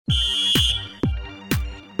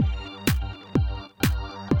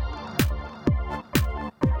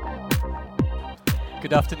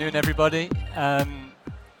Good afternoon, everybody.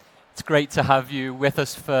 It's great to have you with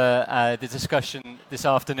us for the discussion this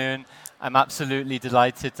afternoon. I'm absolutely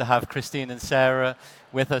delighted to have Christine and Sarah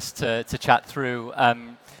with us to chat through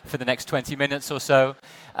for the next 20 minutes or so.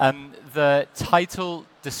 The title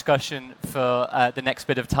discussion for the next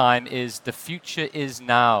bit of time is "The Future is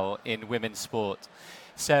Now in Women's Sport."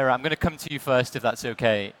 Sarah, I'm going to come to you first, if that's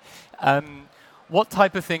okay. What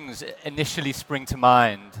type of things initially spring to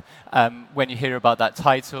mind when you hear about that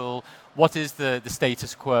title? What is the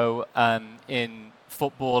status quo in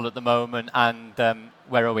football at the moment, and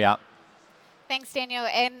where are we at? Thanks, Daniel,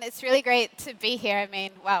 and it's really great to be here. I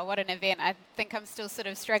mean, wow, what an event. I think I'm still sort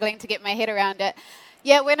of struggling to get my head around it.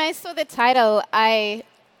 Yeah, when I saw the title, my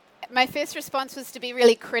first response was to be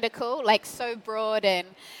really critical, like so broad, and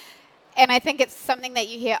I think it's something that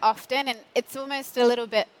you hear often, and it's almost a little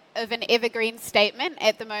bit of an evergreen statement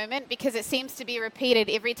at the moment because it seems to be repeated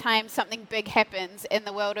every time something big happens in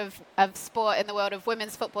the world of sport, in the world of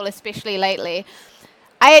women's football, especially lately.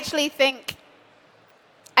 I actually think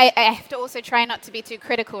I have to also try not to be too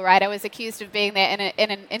critical, right? I was accused of being there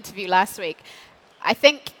in an interview last week. I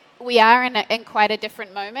think we are in quite a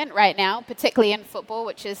different moment right now, particularly in football,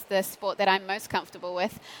 which is the sport that I'm most comfortable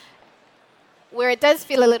with, where it does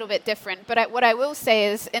feel a little bit different. But what I will say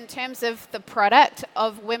is, in terms of the product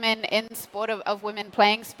of women in sport, of women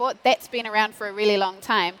playing sport, that's been around for a really long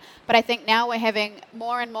time. But I think now we're having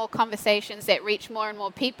more and more conversations that reach more and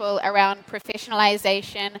more people around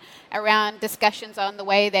professionalization, around discussions on the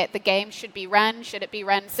way that the game should be run. Should it be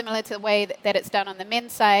run similar to the way that it's done on the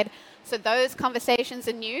men's side? So those conversations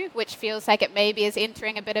are new, which feels like it maybe is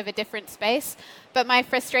entering a bit of a different space. But my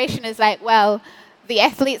frustration is like, well, the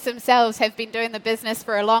athletes themselves have been doing the business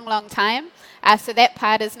for a long, long time. So that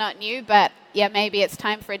part is not new, but yeah, maybe it's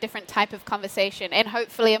time for a different type of conversation and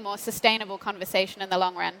hopefully a more sustainable conversation in the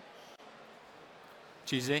long run.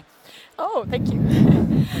 Gigi? Oh, thank you.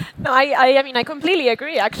 No, I mean, I completely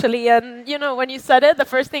agree, actually. And, you know, when you said it, the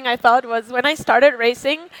first thing I thought was when I started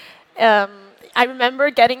racing, I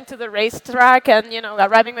remember getting to the racetrack and, you know,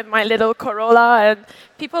 arriving with my little Corolla and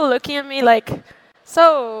people looking at me like,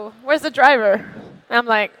 so, where's the driver? And I'm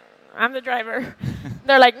like, I'm the driver.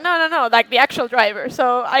 They're like, no, like the actual driver.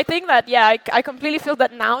 So I think that, yeah, I completely feel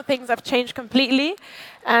that now things have changed completely.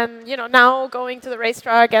 And, you know, now going to the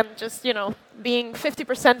racetrack and just, you know, being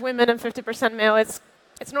 50% women and 50% male, it's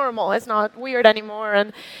normal. It's not weird anymore.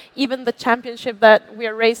 And even the championship that we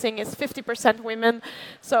are racing is 50% women.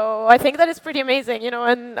 So I think that is pretty amazing, you know.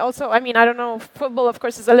 And also, I mean, I don't know, football, of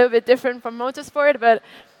course, is a little bit different from motorsport, but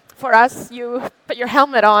for us, you put your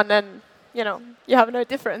helmet on and, you know, you have no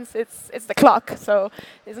difference. It's the clock. So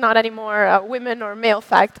it's not anymore a women or male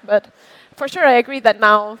fact. But for sure, I agree that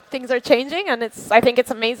now things are changing, and I think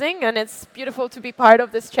it's amazing, and it's beautiful to be part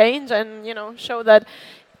of this change and, you know, show that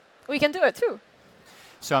we can do it too.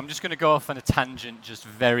 So I'm just going to go off on a tangent just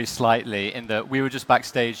very slightly in that we were just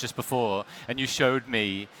backstage just before, and you showed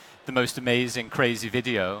me the most amazing, crazy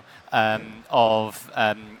video of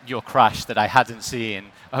your crash that I hadn't seen.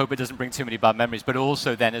 I hope it doesn't bring too many bad memories, but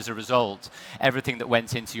also then as a result, everything that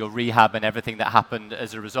went into your rehab and everything that happened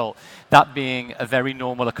as a result. That being a very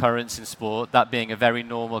normal occurrence in sport, that being a very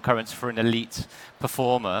normal occurrence for an elite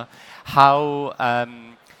performer, how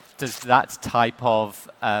does that type of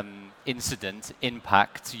incident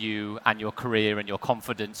impact you and your career and your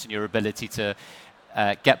confidence and your ability to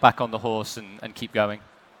get back on the horse and keep going?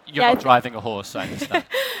 You're not driving a horse, I understand.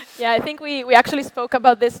 Yeah, I think we actually spoke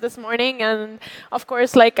about this morning, and of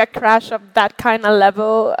course, like a crash of that kind of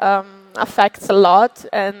level affects a lot.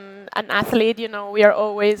 And an athlete, you know, we are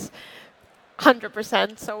always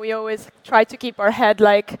 100%, so we always try to keep our head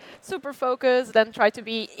like super focused and try to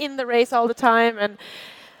be in the race all the time. And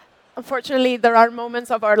unfortunately, there are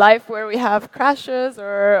moments of our life where we have crashes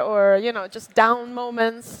or you know, just down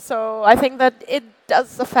moments. So I think that it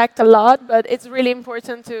does affect a lot, but it's really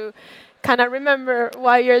important to kind of remember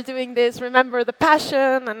why you're doing this, remember the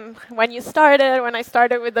passion and when you started, when I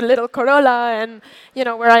started with the little Corolla and, you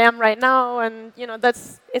know, where I am right now. And, you know,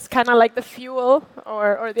 it's kind of like the fuel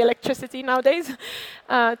or the electricity nowadays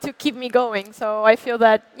to keep me going. So I feel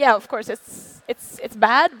that, yeah, of course, it's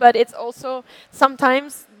bad, but it's also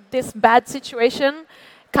sometimes this bad situation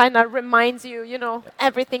kind of reminds you, you know,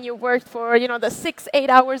 everything you worked for, you know, the 6-8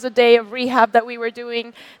 hours a day of rehab that we were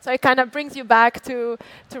doing. So it kind of brings you back to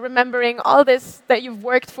remembering all this that you've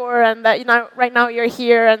worked for and that, you know, right now you're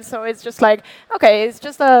here. And so it's just like, okay, it's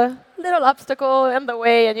just a little obstacle in the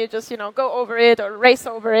way and you just, you know, go over it or race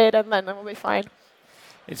over it and then it will be fine.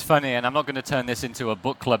 It's funny, and I'm not going to turn this into a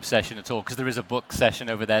book club session at all, because there is a book session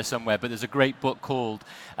over there somewhere, but there's a great book called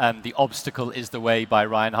The Obstacle is the Way by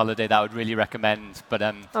Ryan Holiday that I would really recommend, but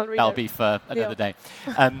that'll be for another day.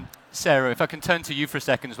 Sarah, if I can turn to you for a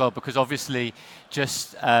second as well, because obviously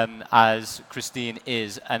just as Christine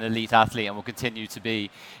is an elite athlete and will continue to be,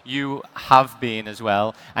 you have been as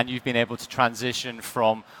well, and you've been able to transition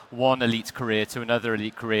from one elite career to another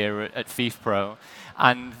elite career at FIFPro.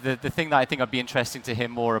 And the thing that I think I'd be interesting to hear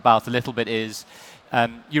more about a little bit is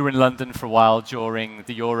you were in London for a while during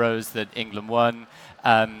the Euros that England won.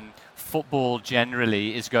 Football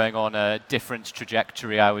generally is going on a different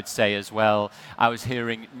trajectory, I would say, as well. I was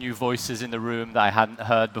hearing new voices in the room that I hadn't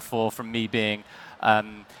heard before from me being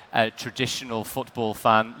a traditional football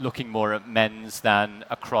fan, looking more at men's than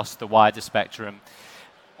across the wider spectrum.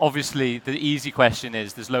 Obviously, the easy question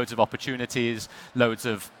is there's loads of opportunities, loads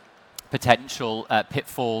of potential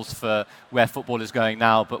pitfalls for where football is going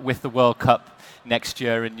now, but with the World Cup next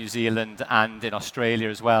year in New Zealand and in Australia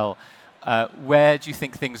as well, where do you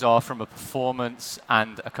think things are from a performance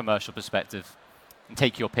and a commercial perspective? And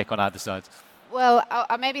take your pick on either side. Well,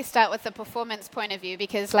 I'll maybe start with the performance point of view,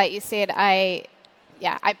 because like you said, I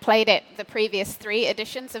played at the previous 3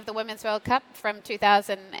 editions of the Women's World Cup from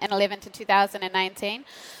 2011 to 2019.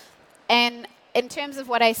 And in terms of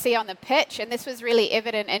what I see on the pitch, and this was really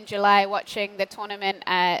evident in July watching the tournament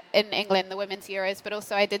in England, the Women's Euros, but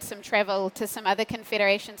also I did some travel to some other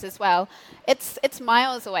confederations as well. It's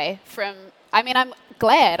miles away from, I mean, I'm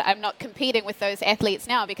glad I'm not competing with those athletes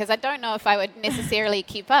now, because I don't know if I would necessarily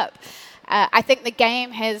keep up. I think the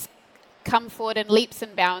game has come forward in leaps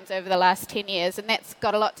and bounds over the last 10 years, and that's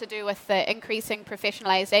got a lot to do with the increasing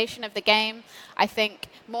professionalization of the game. I think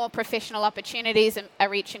more professional opportunities are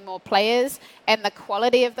reaching more players, and the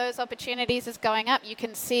quality of those opportunities is going up. You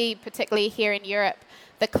can see, particularly here in Europe,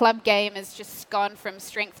 the club game has just gone from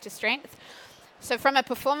strength to strength. So from a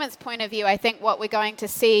performance point of view, I think what we're going to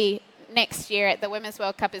see next year at the Women's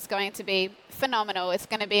World Cup is going to be phenomenal. It's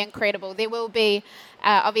going to be incredible. There will be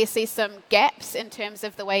obviously some gaps in terms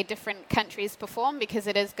of the way different countries perform, because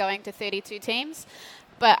it is going to 32 teams.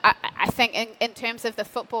 But I think in terms of the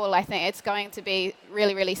football, I think it's going to be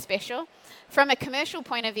really, really special. From a commercial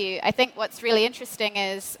point of view, I think what's really interesting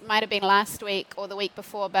is, might have been last week or the week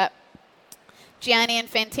before, but Gianni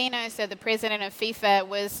Infantino, so the president of FIFA,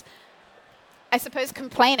 was, I suppose,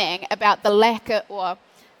 complaining about the lack of, or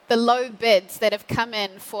the low bids that have come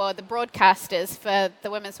in for the broadcasters for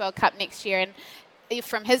the Women's World Cup next year. And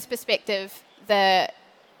from his perspective, the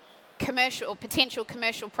commercial or potential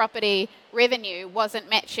commercial property revenue wasn't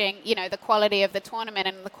matching, the quality of the tournament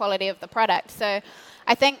and the quality of the product. So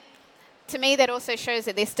I think, to me, that also shows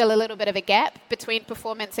that there's still a little bit of a gap between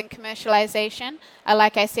performance and commercialization.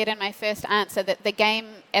 Like I said in my first answer, that the game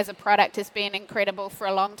as a product has been incredible for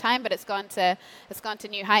a long time, but it's gone to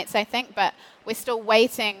new heights, I think. But we're still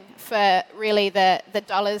waiting for really the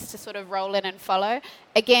dollars to sort of roll in and follow.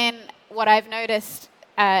 Again, what I've noticed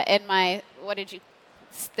in my,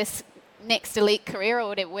 this next elite career,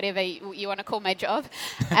 or whatever you want to call my job,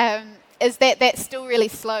 is that that's still really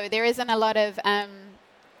slow. There isn't a lot of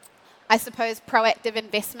I suppose, proactive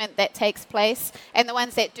investment that takes place, and the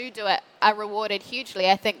ones that do it are rewarded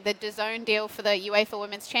hugely. I think the DAZN deal for the UEFA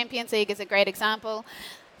Women's Champions League is a great example.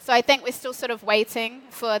 So I think we're still sort of waiting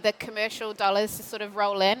for the commercial dollars to sort of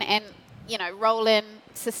roll in, and roll in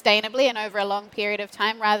sustainably and over a long period of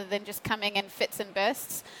time, rather than just coming in fits and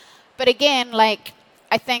bursts. But again,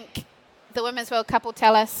 I think the Women's World Cup will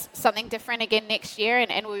tell us something different again next year,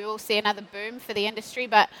 and we will see another boom for the industry.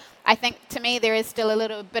 But I think, to me, there is still a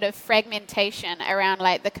little bit of fragmentation around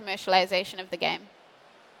the commercialization of the game.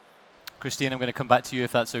 Christine, I'm going to come back to you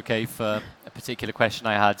if that's okay for a particular question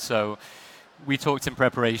I had. So we talked in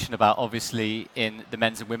preparation about, obviously, in the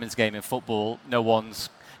men's and women's game in football,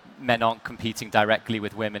 men aren't competing directly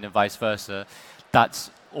with women and vice versa. That's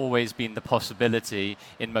always been the possibility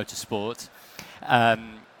in motorsport.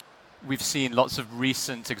 We've seen lots of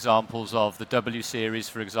recent examples of the W Series,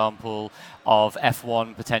 for example, of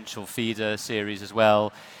F1 potential feeder series as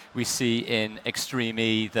well. We see in Extreme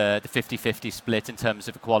E the 50-50 split in terms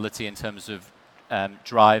of equality, in terms of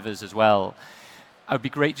drivers as well. It would be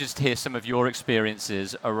great just to hear some of your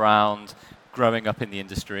experiences around growing up in the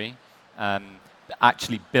industry,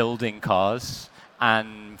 actually building cars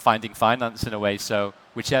and finding finance in a way. So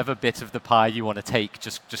whichever bit of the pie you want to take,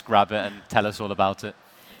 just grab it and tell us all about it.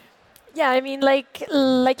 Yeah, I mean,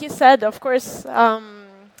 like you said, of course,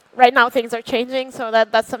 right now things are changing, so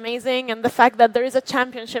that's amazing. And the fact that there is a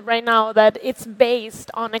championship right now that it's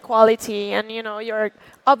based on equality, and you're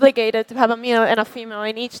obligated to have a male and a female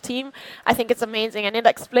in each team, I think it's amazing. And it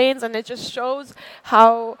explains and it just shows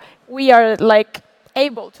how we are like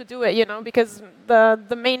able to do it, because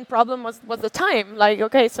the main problem was the time. Like,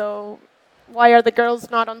 okay, so why are the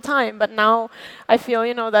girls not on time? But now I feel,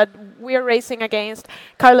 that we're racing against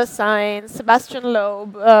Carlos Sainz, Sebastian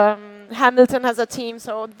Loeb, Hamilton has a team,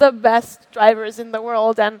 so the best drivers in the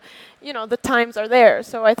world, and, the times are there.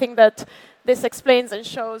 So I think that this explains and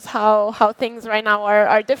shows how things right now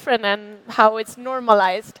are different and how it's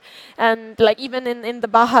normalized. And like even in the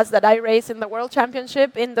Bajas that I race in the World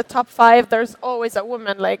Championship, in the top 5, there's always a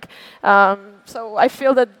woman. Like, so I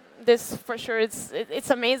feel that this for sure it's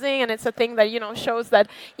amazing, and it's a thing that shows that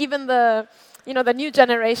even the the new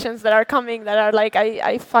generations that are coming, that are like,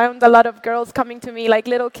 I found a lot of girls coming to me, like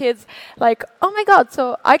little kids, like, oh my God,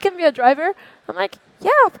 so I can be a driver? I'm like,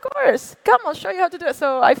 yeah, of course, come, I'll show you how to do it.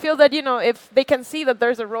 So I feel that if they can see that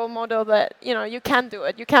there's a role model that you can do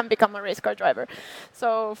it, you can become a race car driver.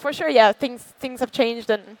 So for sure, yeah, things have changed,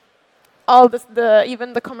 and all this,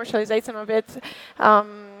 even the commercialization of it.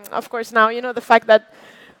 Of course, now the fact that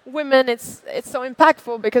women, it's so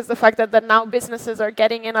impactful, because the fact that now businesses are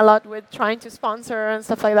getting in a lot with trying to sponsor and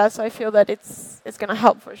stuff like that. So I feel that it's going to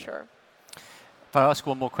help for sure. If I ask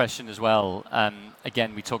one more question as well,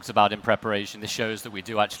 again, we talked about in preparation, this shows that we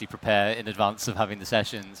do actually prepare in advance of having the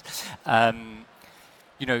sessions.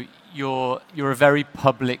 You're a very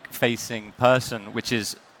public-facing person, which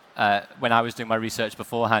is, when I was doing my research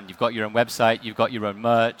beforehand, you've got your own website, you've got your own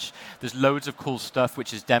merch. There's loads of cool stuff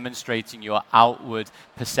which is demonstrating your outward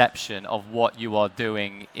perception of what you are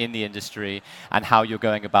doing in the industry and how you're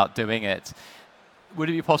going about doing it. Would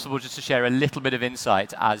it be possible just to share a little bit of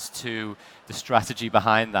insight as to the strategy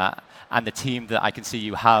behind that and the team that I can see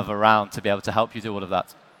you have around to be able to help you do all of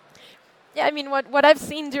that? Yeah, I mean, what I've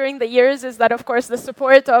seen during the years is that, of course, the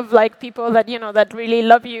support of like people that that really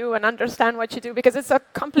love you and understand what you do, because it's a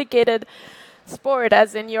complicated sport,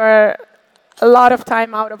 as in you're a lot of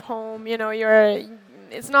time out of home. You're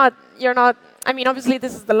not. I mean, obviously,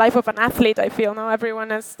 this is the life of an athlete. I feel now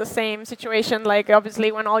everyone has the same situation. Like,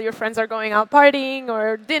 obviously, when all your friends are going out partying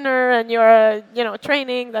or dinner, and you're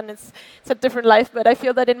training, then it's a different life. But I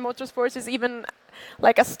feel that in motorsports is even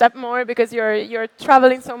like a step more, because you're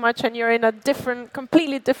traveling so much and you're in a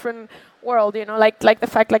completely different world. Like the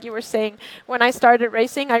fact, like you were saying, when I started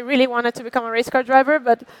racing, I really wanted to become a race car driver,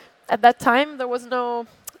 but at that time there was no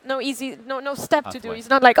step to do. It's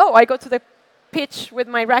not like, oh, I go to the pitch with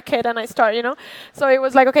my racket and I start, So it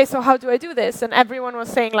was like, okay, so how do I do this? And everyone was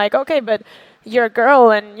saying like, okay, but you're a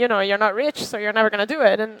girl and you're not rich, so you're never gonna do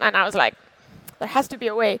it. And I was like, there has to be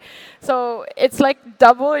a way. So it's like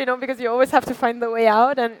double, because you always have to find the way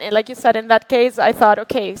out. And like you said, in that case, I thought,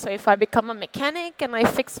 okay, so if I become a mechanic and I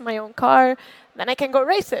fix my own car, then I can go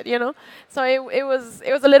race it, So it was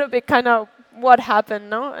a little bit kind of what happened,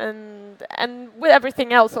 no? And with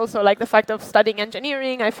everything else also, like the fact of studying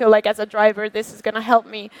engineering, I feel like as a driver, this is going to help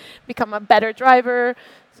me become a better driver.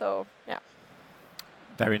 So, yeah.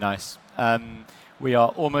 Very nice. We are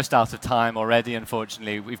almost out of time already,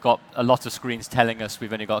 unfortunately. We've got a lot of screens telling us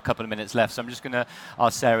we've only got a couple of minutes left. So I'm just going to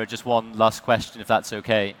ask Sarah just one last question, if that's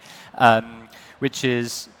okay, which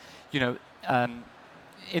is,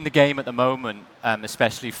 in the game at the moment,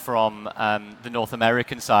 especially from the North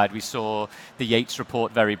American side, we saw the Yates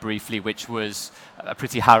report very briefly, which was a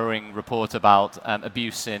pretty harrowing report about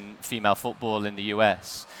abuse in female football in the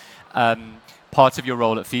US. Part of your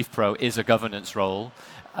role at FIFPro is a governance role.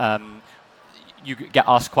 You get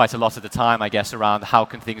asked quite a lot of the time, I guess, around how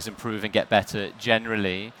can things improve and get better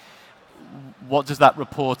generally. What does that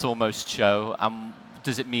report almost show?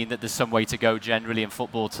 Does it mean that there's some way to go generally in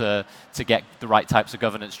football to get the right types of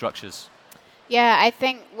governance structures? Yeah, I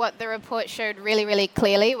think what the report showed really, really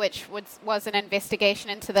clearly, which was an investigation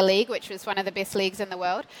into the league, which was one of the best leagues in the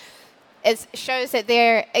world, shows that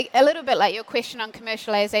they're a little bit like your question on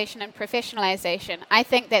commercialization and professionalization. I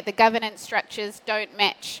think that the governance structures don't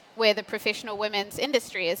match where the professional women's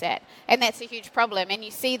industry is at, and that's a huge problem. And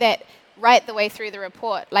you see that right the way through the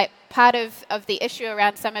report. Like, part of the issue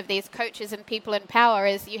around some of these coaches and people in power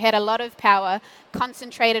is you had a lot of power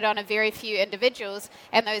concentrated on a very few individuals,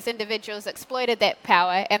 and those individuals exploited that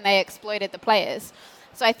power and they exploited the players.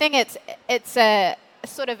 So I think it's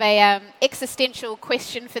sort of a existential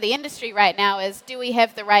question for the industry right now is, do we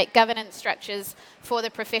have the right governance structures for the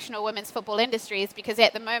professional women's football industries? Because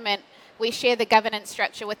at the moment, we share the governance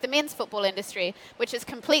structure with the men's football industry, which is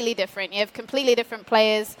completely different. You have completely different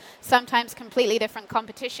players, sometimes completely different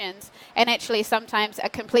competitions, and actually sometimes a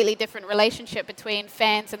completely different relationship between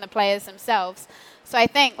fans and the players themselves. So I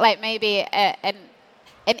think like maybe an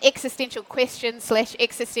existential question /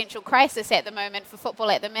 existential crisis at the moment for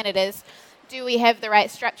football at the minute is, do we have the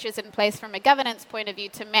right structures in place from a governance point of view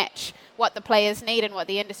to match what the players need and what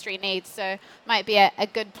the industry needs? So might be a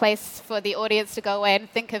good place for the audience to go away and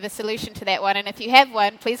think of a solution to that one. And if you have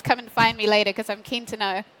one, please come and find me later, because I'm keen to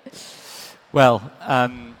know. Well,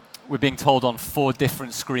 we're being told on 4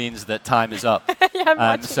 different screens that time is up.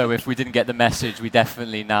 Yeah, so if we didn't get the message, we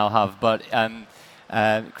definitely now have. But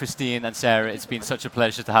Christine and Sarah, it's been such a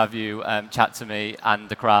pleasure to have you chat to me and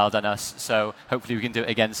the crowd and us. So hopefully we can do it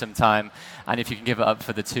again sometime. And if you can give it up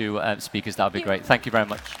for the 2 speakers, that would be great. Thank you very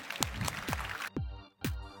much.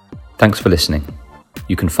 Thanks for listening.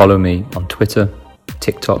 You can follow me on Twitter,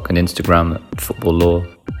 TikTok and Instagram at Football Law,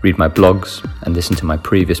 read my blogs and listen to my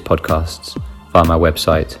previous podcasts via my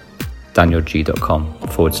website,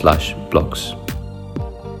 danielg.com/blogs.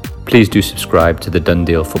 Please do subscribe to the Done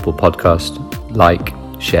Deal Football Podcast, like,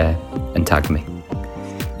 share and tag me.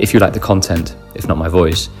 If you like the content, if not my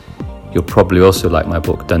voice, you'll probably also like my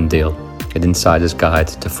book Done Deal, an insider's guide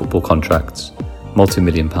to football contracts,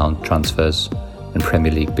 multi-million-pound transfers and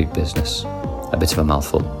Premier League big business. A bit of a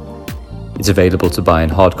mouthful. It's available to buy in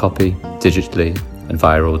hard copy, digitally and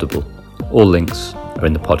via Audible. All links are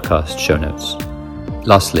in the podcast show notes.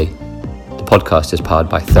 Lastly, the podcast is powered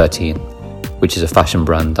by 13, which is a fashion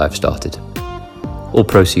brand I've started. All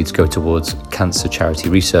proceeds go towards cancer charity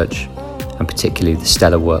research, and particularly the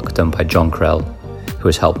stellar work done by John Krell, who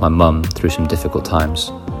has helped my mum through some difficult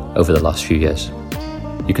times over the last few years.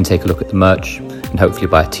 You can take a look at the merch and hopefully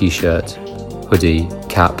buy a t-shirt, hoodie,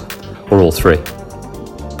 cap, or all 3.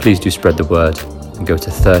 Please do spread the word and go to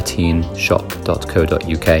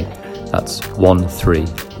 13shop.co.uk. That's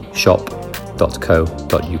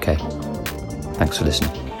 13shop.co.uk. Thanks for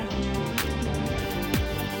listening.